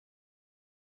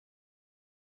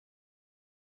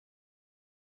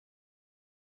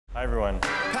Hi, everyone.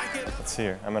 Let's see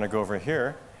here. I'm going to go over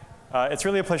here. It's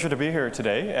really a pleasure to be here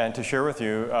today and to share with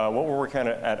you what we're working on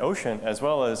at Ocean, as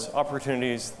well as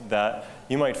opportunities that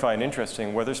you might find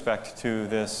interesting with respect to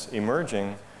this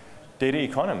emerging data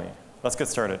economy. Let's get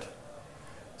started.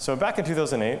 So back in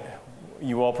 2008,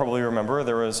 you all probably remember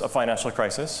there was a financial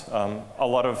crisis. A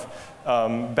lot of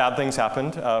bad things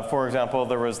happened. For example,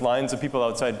 there was lines of people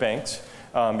outside banks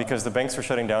because the banks were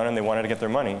shutting down and they wanted to get their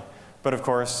money. But of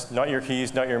course, not your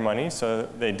keys, not your money, so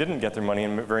they didn't get their money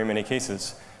in very many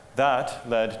cases. That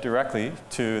led directly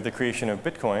to the creation of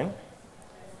Bitcoin,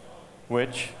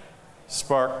 which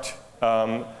sparked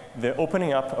the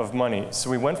opening up of money. So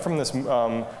we went from this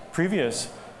previous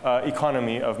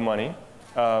economy of money,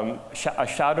 a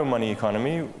shadow money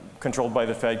economy, controlled by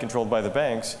the Fed, controlled by the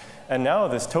banks, and now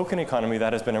this token economy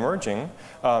that has been emerging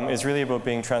is really about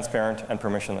being transparent and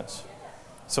permissionless.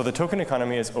 So the token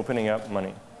economy is opening up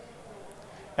money.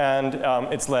 And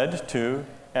it's led to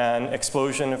an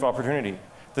explosion of opportunity.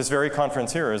 This very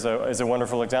conference here is a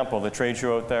wonderful example. The trade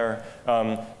show out there,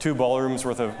 2 ballrooms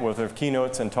worth of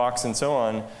keynotes and talks and so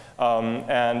on,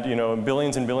 and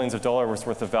billions and billions of dollars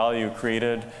worth of value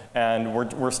created, and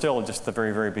we're still just at the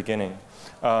very, very beginning.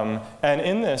 And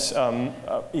in this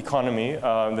economy,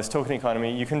 this token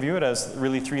economy, you can view it as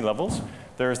really 3 levels.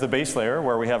 There's the base layer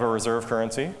where we have a reserve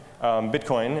currency.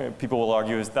 Bitcoin, people will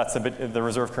argue, that's the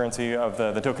reserve currency of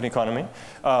the token economy.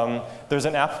 There's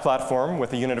an app platform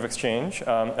with a unit of exchange.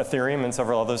 Ethereum and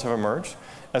several others have emerged,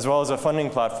 as well as a funding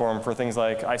platform for things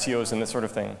like ICOs and this sort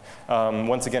of thing.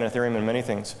 Once again, Ethereum and many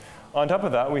things. On top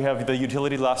of that, we have the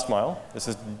utility last mile. This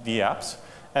is the apps.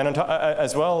 And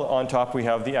as well, on top, we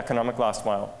have the economic last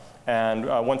mile. And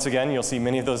once again, you'll see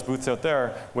many of those booths out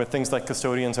there with things like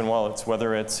custodians and wallets,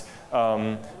 whether it's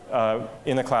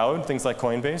in the cloud, things like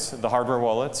Coinbase, the hardware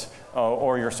wallets,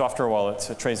 or your software wallets,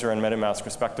 Trezor and MetaMask,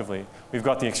 respectively. We've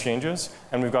got the exchanges,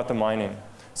 and we've got the mining.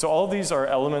 So all of these are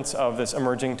elements of this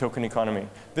emerging token economy.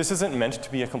 This isn't meant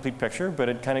to be a complete picture, but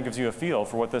it kind of gives you a feel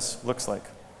for what this looks like.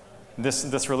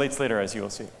 This relates later, as you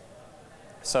will see.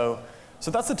 So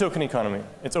that's the token economy.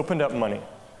 It's opened up money.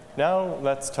 Now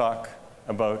let's talk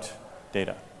about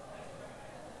data.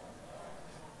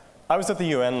 I was at the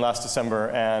UN last December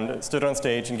and stood on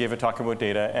stage and gave a talk about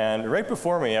data. And right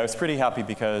before me, I was pretty happy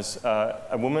because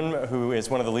a woman who is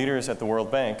one of the leaders at the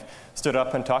World Bank stood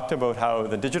up and talked about how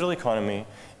the digital economy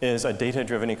is a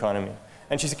data-driven economy.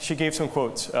 And she gave some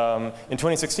quotes. In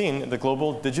 2016, the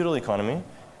global digital economy,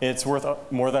 it's worth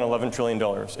more than $11 trillion.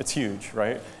 It's huge,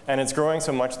 right? And it's growing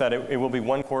so much that it will be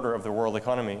 1/4 of the world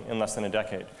economy in less than a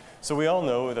decade. So we all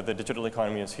know that the digital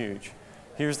economy is huge.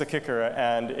 Here's the kicker,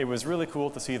 and it was really cool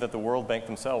to see that the World Bank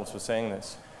themselves was saying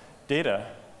this. Data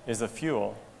is the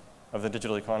fuel of the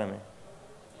digital economy.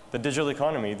 The digital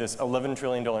economy, this $11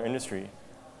 trillion industry,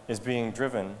 is being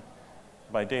driven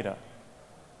by data.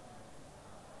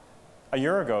 A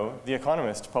year ago, The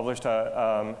Economist published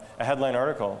a headline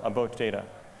article about data.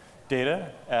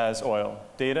 Data as oil.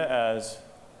 Data as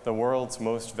the world's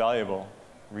most valuable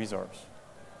resource.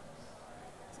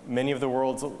 Many of the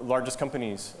world's largest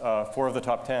companies, 4 of the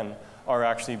top 10, are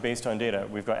actually based on data.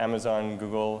 We've got Amazon,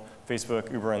 Google,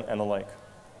 Facebook, Uber, and the like.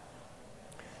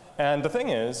 And the thing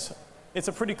is, it's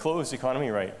a pretty closed economy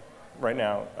right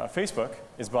now. Facebook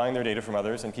is buying their data from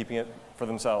others and keeping it for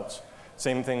themselves.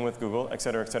 Same thing with Google, et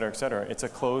cetera, et cetera, et cetera. It's a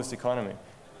closed economy.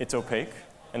 It's opaque,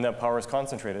 and that power is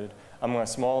concentrated among a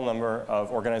small number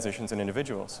of organizations and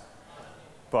individuals.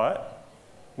 But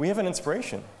we have an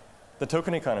inspiration. The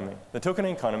token economy. The token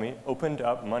economy opened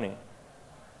up money.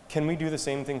 Can we do the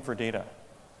same thing for data?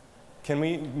 Can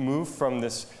we move from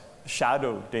this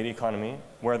shadow data economy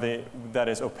that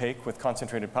is opaque with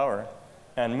concentrated power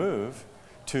and move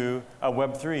to a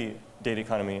Web3 data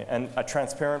economy and a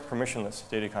transparent, permissionless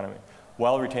data economy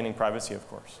while retaining privacy, of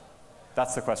course?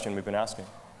 That's the question we've been asking.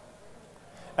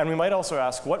 And we might also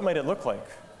ask, what might it look like?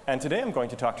 And today I'm going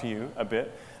to talk to you a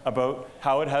bit about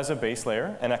how it has a base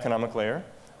layer, an economic layer,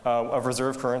 of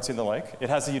reserve currency and the like. It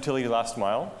has a utility last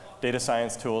mile, data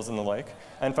science tools and the like.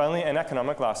 And finally, an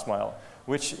economic last mile,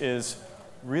 which is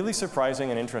really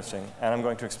surprising and interesting. And I'm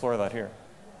going to explore that here.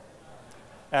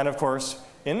 And of course,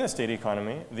 in this data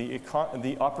economy,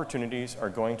 the opportunities are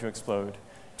going to explode.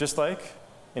 Just like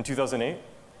in 2008,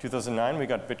 2009, we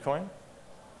got Bitcoin.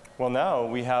 Well, now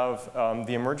we have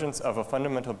the emergence of a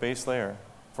fundamental base layer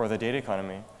for the data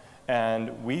economy.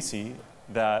 And we see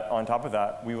that on top of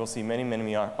that, we will see many,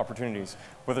 many opportunities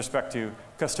with respect to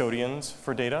custodians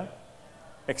for data,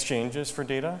 exchanges for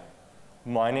data,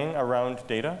 mining around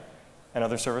data and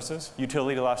other services,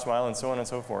 utility last mile, and so on and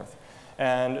so forth.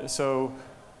 And so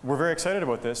we're very excited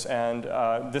about this, and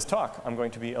this talk, I'm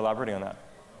going to be elaborating on that.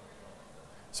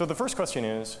 So the first question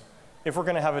is, if we're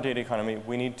going to have a data economy,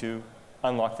 we need to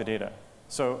unlock the data.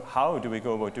 So how do we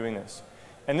go about doing this?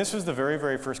 And this was the very,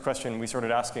 very first question we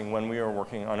started asking when we were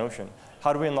working on Ocean.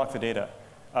 How do we unlock the data?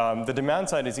 The demand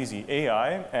side is easy.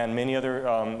 AI and many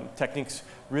other techniques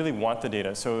really want the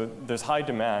data. So there's high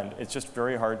demand. It's just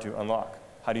very hard to unlock.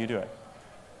 How do you do it?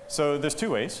 So there's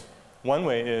two ways. One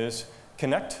way is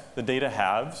connect the data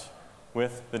haves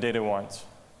with the data wants.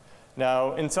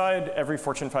 Now, inside every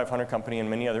Fortune 500 company and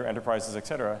many other enterprises, et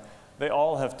cetera, they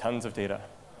all have tons of data.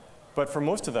 But for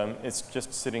most of them, it's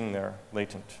just sitting there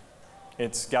latent.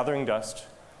 It's gathering dust.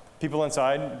 People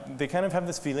inside, they kind of have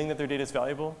this feeling that their data is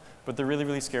valuable, but they're really,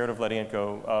 really scared of letting it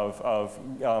go,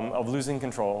 of losing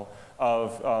control,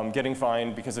 of getting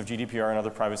fined because of GDPR and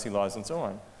other privacy laws and so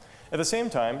on. At the same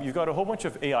time, you've got a whole bunch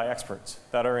of AI experts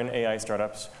that are in AI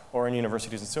startups or in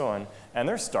universities and so on, and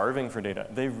they're starving for data.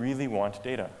 They really want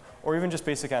data, or even just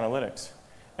basic analytics.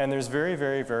 And there's very,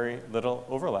 very, very little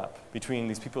overlap between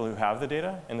these people who have the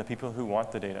data and the people who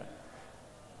want the data.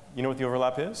 You know what the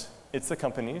overlap is? It's the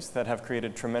companies that have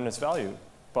created tremendous value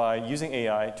by using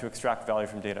AI to extract value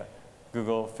from data.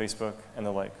 Google, Facebook, and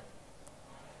the like.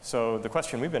 So the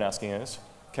question we've been asking is,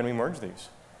 can we merge these?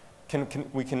 Can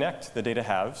we connect the data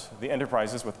haves, the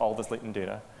enterprises with all this latent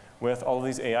data, with all of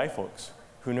these AI folks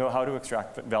who know how to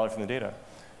extract value from the data?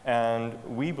 And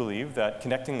we believe that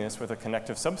connecting this with a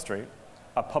connective substrate,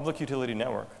 a public utility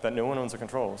network that no one owns or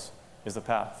controls, is the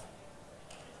path.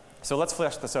 So let's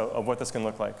flesh this out of what this can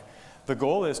look like. The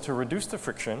goal is to reduce the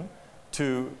friction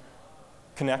to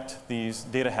connect these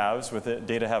data haves with the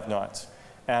data have-nots.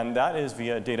 And that is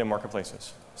via data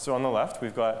marketplaces. So on the left,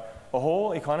 we've got a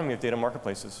whole economy of data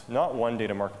marketplaces, not one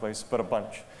data marketplace, but a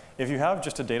bunch. If you have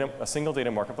just a single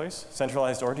data marketplace,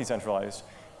 centralized or decentralized,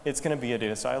 it's going to be a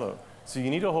data silo. So you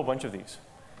need a whole bunch of these.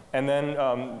 And then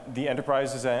the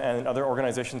enterprises and other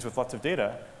organizations with lots of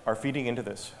data are feeding into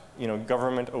this. You know,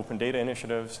 government open data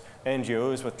initiatives,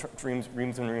 NGOs with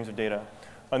reams and reams of data.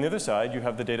 On the other side, you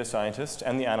have the data scientists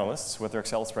and the analysts with their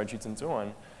Excel spreadsheets and so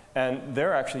on. And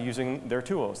they're actually using their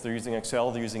tools. They're using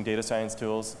Excel, they're using data science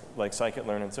tools like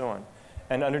scikit-learn and so on.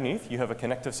 And underneath, you have a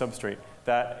connective substrate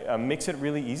that makes it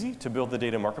really easy to build the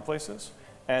data marketplaces.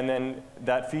 And then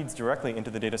that feeds directly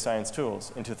into the data science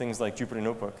tools, into things like Jupyter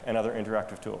Notebook and other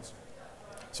interactive tools.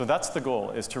 So that's the goal,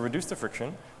 is to reduce the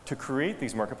friction, to create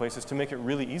these marketplaces, to make it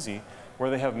really easy, where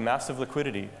they have massive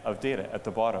liquidity of data at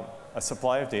the bottom, a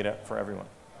supply of data for everyone.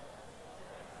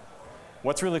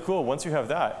 What's really cool, once you have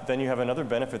that, then you have another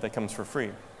benefit that comes for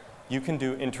free. You can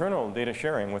do internal data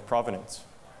sharing with provenance.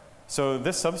 So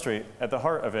this substrate, at the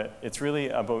heart of it, it's really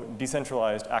about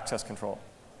decentralized access control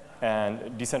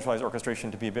and decentralized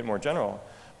orchestration to be a bit more general.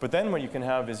 But then what you can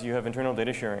have is you have internal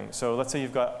data sharing. So let's say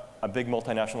you've got a big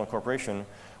multinational corporation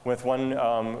with one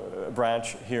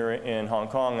branch here in Hong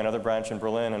Kong, another branch in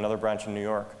Berlin, another branch in New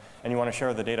York, and you want to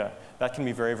share the data. That can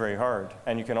be very, very hard.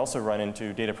 And you can also run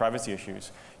into data privacy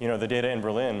issues. You know, the data in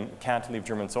Berlin can't leave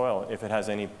German soil if it has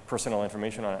any personal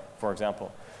information on it, for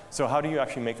example. So how do you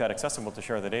actually make that accessible to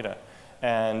share the data?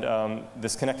 And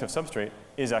this connective substrate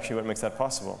is actually what makes that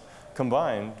possible,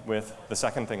 combined with the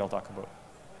second thing I'll talk about.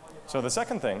 So the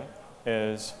second thing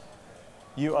is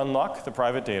you unlock the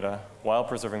private data while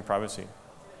preserving privacy.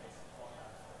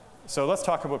 So let's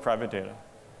talk about private data.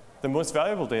 The most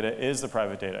valuable data is the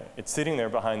private data. It's sitting there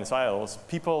behind the silos.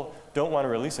 People don't want to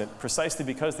release it precisely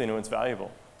because they know it's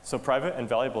valuable. So private and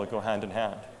valuable go hand in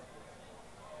hand.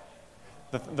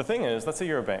 The thing is, let's say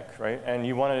you're a bank, right? And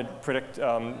you want to predict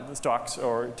stocks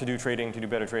or to do trading, to do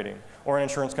better trading, or an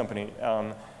insurance company.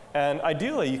 And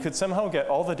ideally, you could somehow get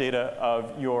all the data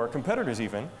of your competitors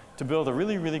even to build a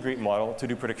really, really great model to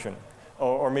do prediction,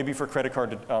 or maybe for credit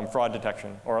card fraud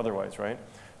detection or otherwise, right?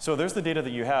 So there's the data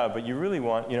that you have, but you really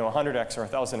want 100x or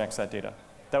 1,000x that data.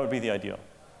 That would be the ideal.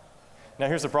 Now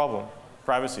here's the problem,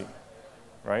 privacy,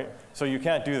 right? So you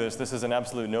can't do this. This is an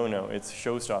absolute no-no. It's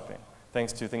show-stopping,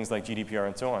 thanks to things like GDPR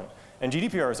and so on. And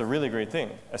GDPR is a really great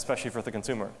thing, especially for the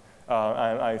consumer.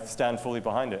 I stand fully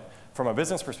behind it. From a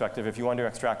business perspective, if you want to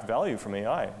extract value from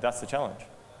AI, that's the challenge.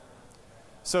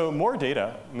 So more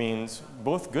data means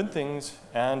both good things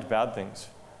and bad things.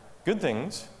 Good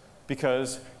things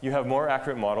because you have more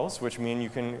accurate models, which mean you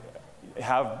can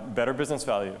have better business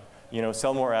value,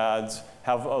 sell more ads,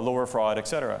 have a lower fraud, et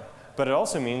cetera. But it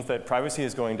also means that privacy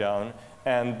is going down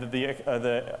and the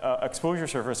exposure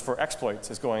surface for exploits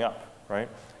is going up, right?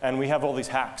 And we have all these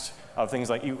hacks of things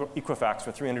like Equifax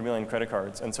with 300 million credit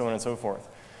cards and so on and so forth.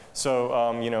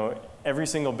 So every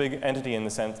single big entity in a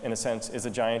sense is a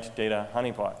giant data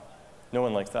honeypot. No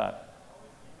one likes that.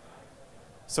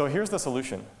 So here's the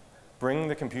solution. Bring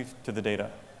the compute to the data.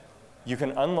 You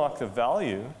can unlock the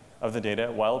value of the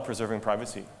data while preserving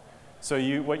privacy. So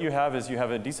what you have is you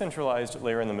have a decentralized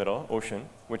layer in the middle, Ocean,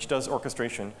 which does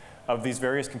orchestration of these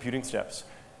various computing steps.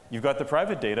 You've got the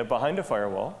private data behind a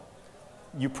firewall.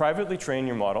 You privately train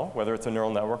your model, whether it's a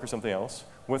neural network or something else,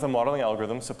 with a modeling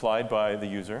algorithm supplied by the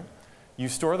user. You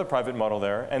store the private model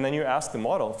there, and then you ask the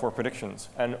model for predictions.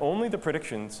 And only the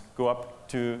predictions go up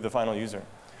to the final user.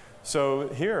 So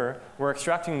here, we're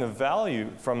extracting the value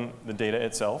from the data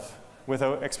itself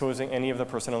without exposing any of the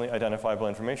personally identifiable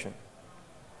information.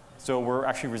 So we're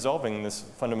actually resolving this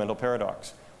fundamental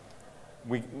paradox.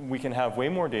 We can have way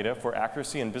more data for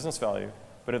accuracy and business value,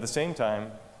 but at the same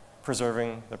time,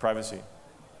 preserving the privacy.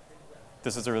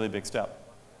 This is a really big step.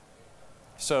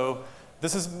 So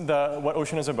this is what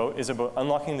Ocean is about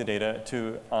unlocking the data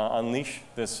to unleash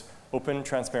this open,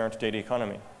 transparent data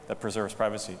economy that preserves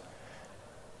privacy.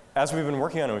 As we've been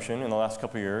working on Ocean in the last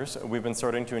couple of years, we've been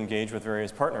starting to engage with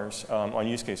various partners on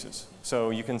use cases. So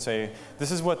you can say, this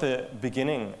is what the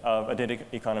beginning of a data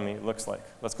economy looks like.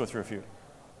 Let's go through a few.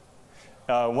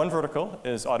 One vertical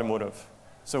is automotive.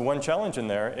 So one challenge in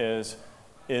there is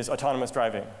autonomous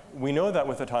driving. We know that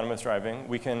with autonomous driving,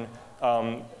 we can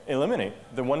eliminate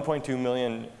the 1.2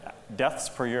 million deaths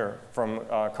per year from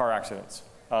car accidents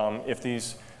if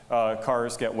these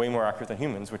cars get way more accurate than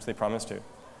humans, which they promise to.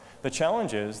 The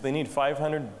challenge is they need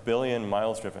 500 billion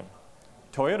miles driven.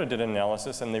 Toyota did an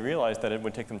analysis, and they realized that it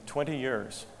would take them 20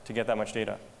 years to get that much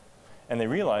data. And they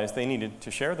realized they needed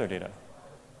to share their data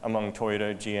among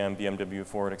Toyota, GM, BMW,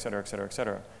 Ford, et cetera, et cetera, et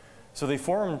cetera. So they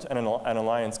formed an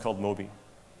alliance called Mobi.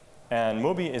 And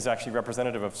Mobi is actually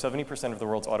representative of 70% of the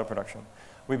world's auto production.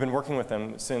 We've been working with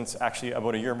them since actually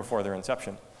about a year before their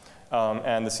inception.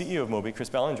 And the CEO of Mobi, Chris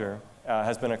Ballinger,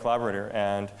 has been a collaborator.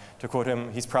 And to quote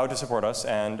him, he's proud to support us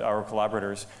and our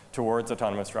collaborators towards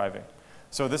autonomous driving.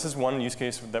 So this is one use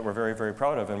case that we're very, very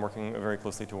proud of and working very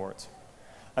closely towards.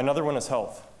 Another one is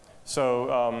health.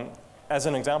 So as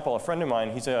an example, a friend of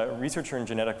mine, he's a researcher in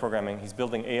genetic programming. He's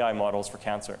building AI models for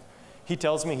cancer. He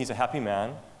tells me he's a happy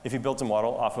man if he builds a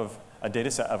model off of a data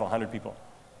set of 100 people.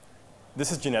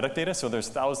 This is genetic data, so there's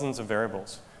thousands of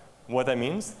variables. What that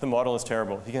means, the model is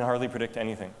terrible. He can hardly predict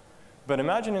anything. But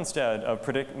imagine instead of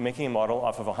making a model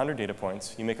off of 100 data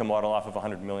points, you make a model off of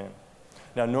 100 million.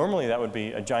 Now, normally that would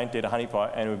be a giant data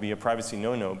honeypot, and it would be a privacy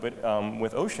no-no. But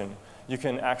with Ocean, you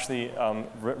can actually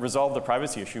resolve the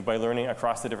privacy issue by learning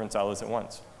across the different silos at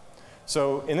once.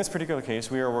 So in this particular case,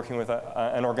 we are working with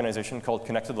an organization called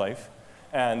Connected Life.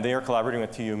 And they are collaborating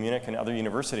with TU Munich and other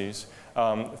universities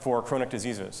for chronic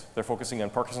diseases. They're focusing on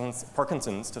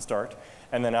Parkinson's to start.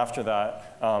 And then after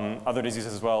that, other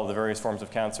diseases as well, the various forms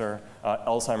of cancer,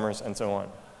 Alzheimer's, and so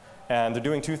on. And they're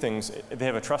doing two things. They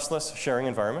have a trustless sharing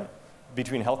environment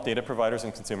between health data providers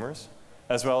and consumers,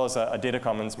 as well as a data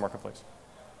commons marketplace.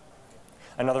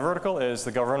 Another vertical is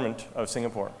the government of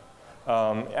Singapore.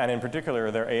 And in particular,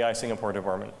 their AI Singapore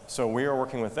department. So we are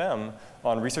working with them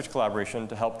on research collaboration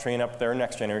to help train up their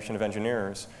next generation of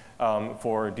engineers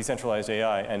for decentralized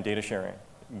AI and data sharing,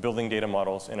 building data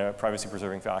models in a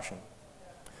privacy-preserving fashion.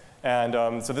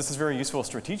 And so this is very useful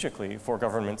strategically for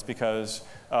governments because,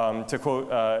 to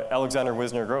quote Alexander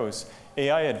Wisner-Gross,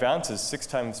 AI advances 6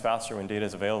 times faster when data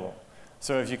is available.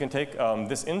 So if you can take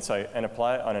this insight and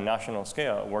apply it on a national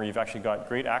scale where you've actually got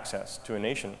great access to a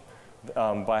nation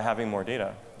by having more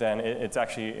data, then it's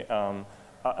actually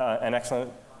an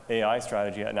excellent AI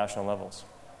strategy at national levels.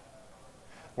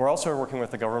 We're also working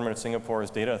with the government of Singapore's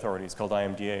data authorities called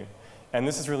IMDA. And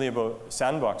this is really about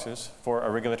sandboxes for a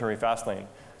regulatory fast lane.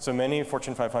 So many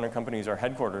Fortune 500 companies are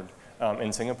headquartered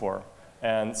in Singapore.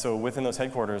 And so within those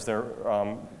headquarters, they're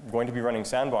going to be running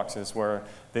sandboxes where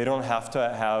they don't have to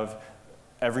have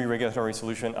every regulatory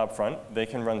solution up front. They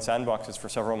can run sandboxes for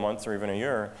several months or even a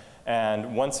year.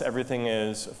 And once everything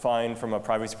is fine from a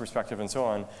privacy perspective and so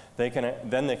on,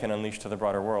 then they can unleash to the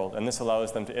broader world. And this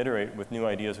allows them to iterate with new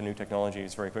ideas and new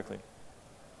technologies very quickly.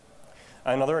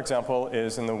 Another example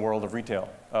is in the world of retail.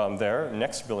 There,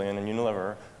 Next Billion and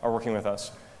Unilever are working with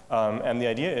us. And the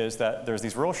idea is that there's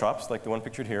these rural shops, like the one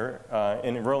pictured here,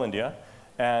 in rural India.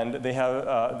 And they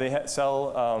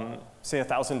sell, say,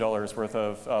 $1,000 worth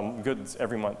of goods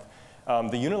every month.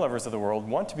 The Unilevers of the world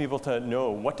want to be able to know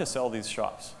what to sell these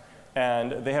shops.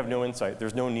 And they have no insight.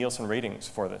 There's no Nielsen ratings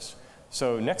for this.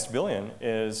 So Next Billion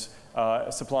is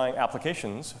supplying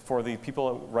applications for the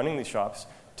people running these shops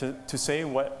to say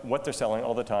what they're selling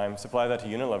all the time, supply that to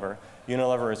Unilever.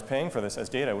 Unilever is paying for this as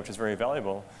data, which is very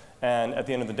valuable. And at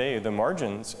the end of the day, the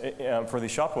margins for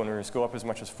these shop owners go up as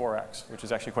much as 4x, which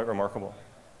is actually quite remarkable.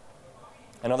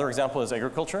 Another example is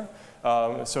agriculture.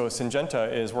 So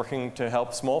Syngenta is working to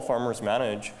help small farmers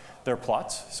manage their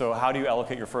plots. So how do you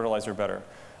allocate your fertilizer better?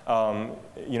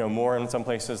 more in some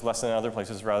places, less than other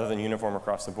places, rather than uniform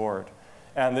across the board.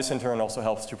 And this in turn also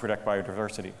helps to protect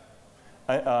biodiversity.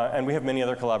 And we have many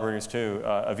other collaborators too,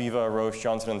 Aviva, Roche,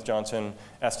 Johnson & Johnson,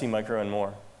 ST Micro, and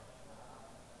more.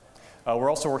 We're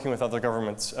also working with other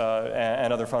governments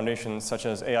and other foundations such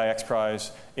as AIX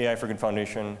Prize, AI for Good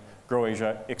Foundation, Grow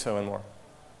Asia, ICSO, and more.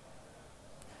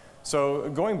 So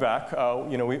going back,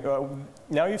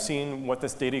 now you've seen what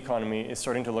this data economy is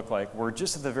starting to look like. We're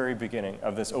just at the very beginning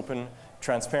of this open,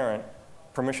 transparent,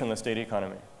 permissionless data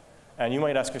economy. And you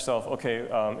might ask yourself, okay,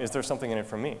 is there something in it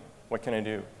for me? What can I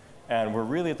do? And we're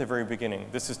really at the very beginning.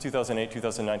 This is 2008,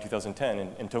 2009,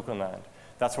 2010 in token land.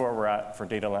 That's where we're at for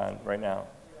data land right now.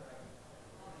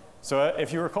 So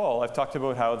if you recall, I've talked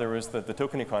about how there was the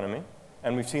token economy,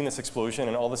 and we've seen this explosion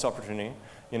and all this opportunity,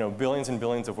 billions and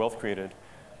billions of wealth created.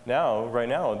 Now, right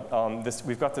now,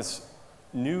 we've got this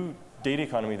new data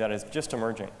economy that is just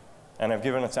emerging, and I've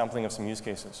given a sampling of some use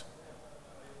cases.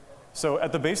 So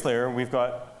at the base layer, we've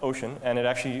got Ocean, and it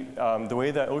actually, the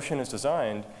way that Ocean is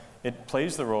designed, it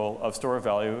plays the role of store of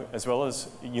value, as well as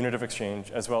unit of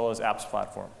exchange, as well as apps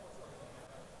platform.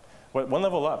 One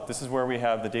level up, this is where we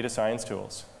have the data science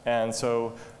tools. And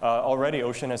so already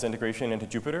Ocean has integration into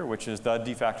Jupyter, which is the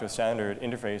de facto standard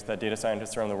interface that data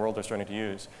scientists around the world are starting to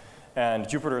use. And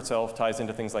Jupyter itself ties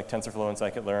into things like TensorFlow and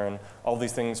scikit-learn, all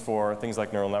these things for things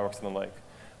like neural networks and the like.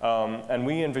 And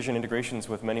we envision integrations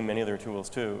with many, many other tools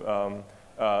too,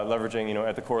 leveraging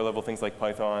at the core level things like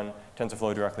Python,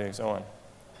 TensorFlow directly, and so on.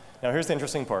 Now here's the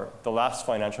interesting part, the last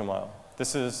financial mile.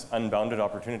 This is unbounded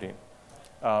opportunity.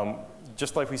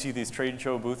 Just like we see these trade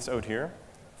show booths out here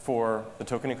for the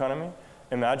token economy,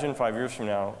 imagine 5 years from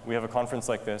now, we have a conference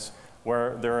like this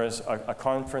where there is a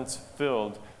conference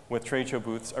filled with trade show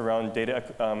booths around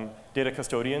data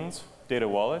custodians, data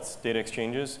wallets, data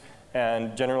exchanges,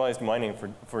 and generalized mining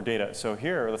for data. So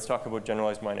here, let's talk about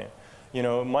generalized mining.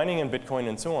 Mining in Bitcoin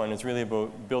and so on is really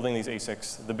about building these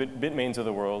ASICs, the Bitmains of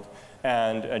the world,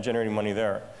 and generating money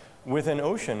there. Within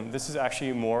Ocean, this is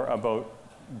actually more about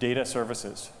data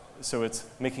services. So it's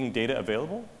making data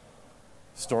available,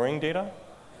 storing data,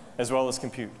 as well as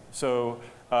compute. So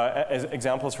as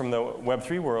examples from the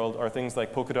Web3 world are things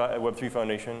like Polkadot at Web3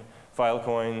 Foundation,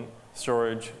 Filecoin,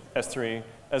 storage, S3,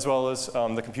 as well as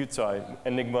the compute side,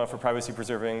 Enigma for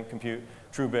privacy-preserving compute,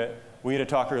 TrueBit. We had a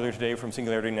talk earlier today from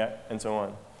SingularityNet, and so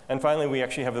on. And finally, we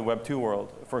actually have the Web2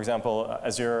 world, for example,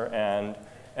 Azure and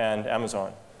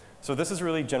Amazon. So this is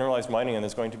really generalized mining, and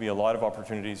there's going to be a lot of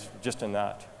opportunities just in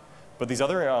that. But these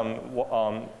other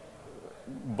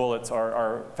bullets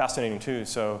are fascinating too.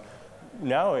 So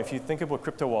now if you think about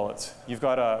crypto wallets, you've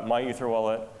got a MyEther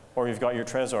wallet, or you've got your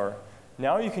Trezor.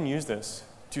 Now you can use this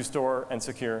to store and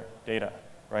secure data,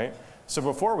 right? So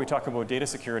before we talk about data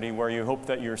security, where you hope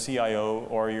that your CIO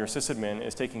or your sysadmin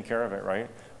is taking care of it, right?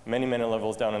 Many, many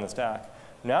levels down in the stack.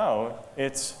 Now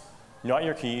it's not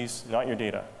your keys, not your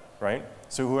data, right?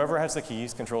 So whoever has the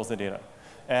keys controls the data.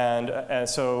 And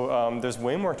so there's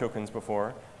way more tokens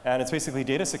before, and it's basically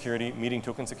data security meeting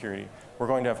token security. We're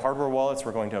going to have hardware wallets,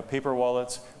 we're going to have paper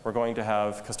wallets, we're going to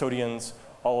have custodians,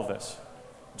 all of this,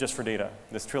 just for data,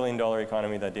 this trillion-dollar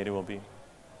economy that data will be.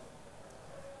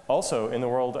 Also, in the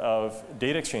world of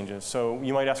data exchanges, so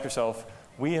you might ask yourself,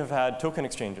 we have had token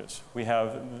exchanges. We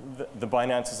have the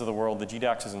Binances of the world, the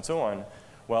GDAXs, and so on.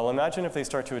 Well, imagine if they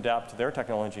start to adapt their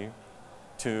technology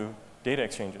to data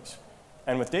exchanges.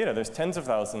 And with data, there's tens of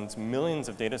thousands, millions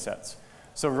of data sets.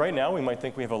 So right now, we might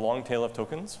think we have a long tail of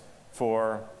tokens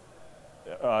for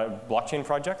blockchain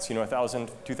projects,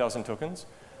 1,000, 2,000 tokens.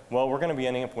 Well, we're going to be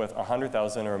ending up with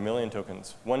 100,000 or 1 million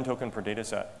tokens, 1 token per data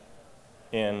set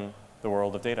in the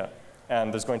world of data.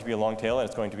 And there's going to be a long tail, and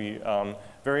it's going to be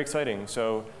very exciting.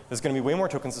 So there's going to be way more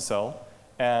tokens to sell,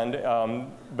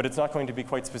 but it's not going to be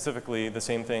quite specifically the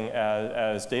same thing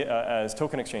as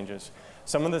token exchanges.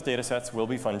 Some of the data sets will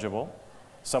be fungible.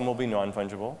 Some will be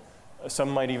non-fungible. Some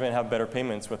might even have better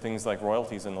payments with things like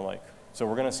royalties and the like. So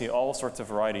we're going to see all sorts of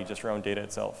variety just around data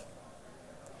itself.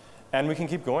 And we can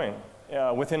keep going.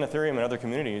 Within Ethereum and other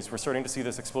communities, we're starting to see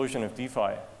this explosion of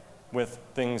DeFi with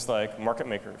things like market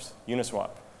makers,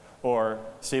 Uniswap, or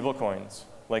stable coins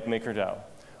like MakerDAO.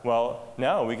 Well,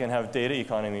 now we can have data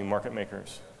economy market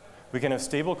makers. We can have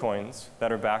stable coins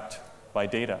that are backed by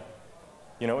data.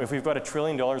 If we've got $1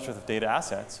 trillion worth of data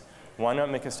assets, why not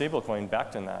make a stable coin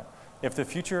backed in that? If the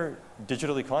future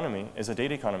digital economy is a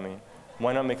data economy,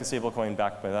 why not make a stable coin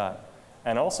backed by that?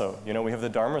 And also, we have the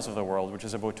Dharmas of the world, which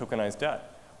is about tokenized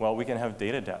debt. Well, we can have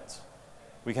data debts.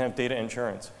 We can have data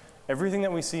insurance. Everything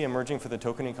that we see emerging for the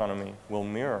token economy will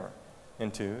mirror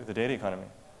into the data economy.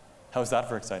 How's that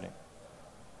for exciting?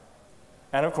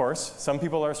 And of course, some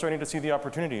people are starting to see the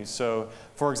opportunities. So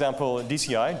for example,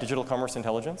 DCI, Digital Commerce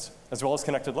Intelligence, as well as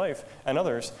Connected Life, and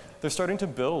others, they're starting to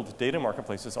build data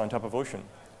marketplaces on top of Ocean.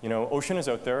 You know, Ocean is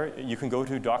out there. You can go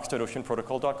to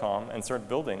docs.oceanprotocol.com and start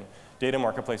building data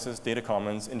marketplaces, data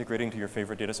commons, integrating to your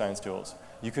favorite data science tools.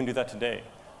 You can do that today.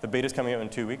 The beta is coming out in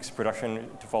 2 weeks, production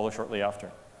to follow shortly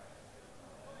after.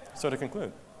 So to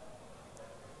conclude,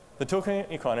 the token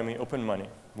economy, open money.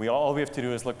 All we have to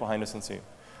do is look behind us and see.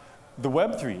 The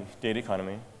Web3 data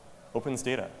economy opens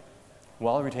data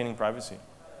while retaining privacy.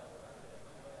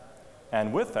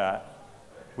 And with that,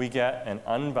 we get an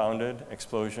unbounded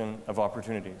explosion of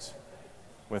opportunities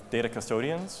with data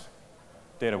custodians,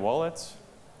 data wallets,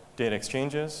 data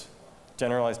exchanges,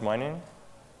 generalized mining,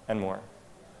 and more.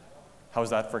 How's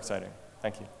that for exciting?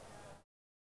 Thank you.